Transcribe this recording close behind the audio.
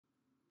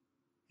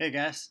Hey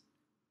guys,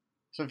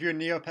 so if your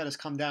Neopet has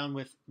come down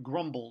with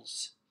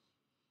Grumbles,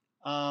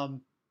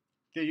 um,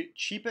 the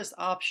cheapest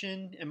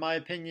option, in my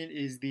opinion,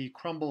 is the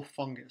Crumble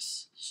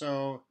Fungus.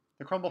 So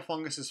the Crumble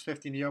Fungus is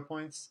 50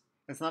 Neopoints.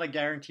 It's not a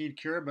guaranteed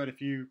cure, but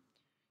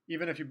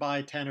even if you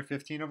buy 10 or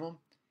 15 of them,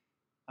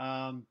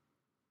 um,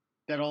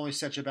 that only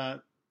sets you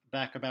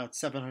back about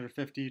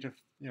 750 to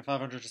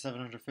 500 to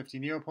 750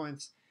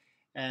 Neopoints,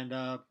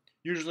 and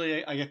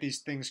usually I get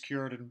these things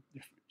cured in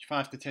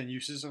 5 to 10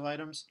 uses of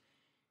items.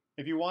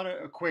 If you want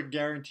a quick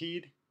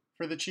guaranteed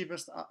for the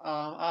cheapest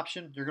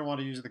option, you're going to want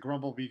to use the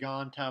Grumble Be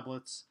Gone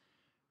tablets,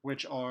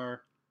 which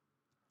are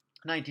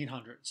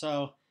 1900.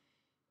 So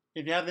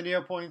if you have the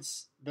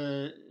Neopoints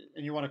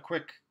and you want a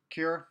quick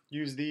cure,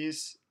 use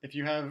these. If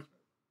you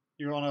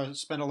want to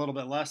spend a little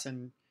bit less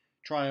and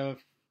try a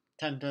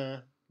 10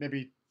 to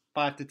maybe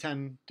 5 to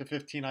 10 to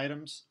 15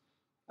 items,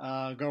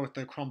 go with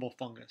the Crumble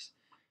Fungus.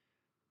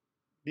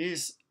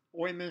 These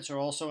ointments are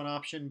also an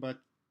option, but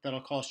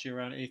that'll cost you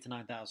around 8 to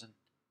 9,000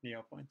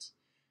 Neopoints.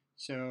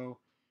 So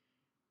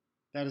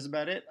that is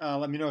about it.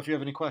 Let me know if you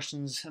have any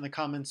questions in the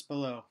comments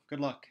below. Good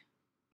luck.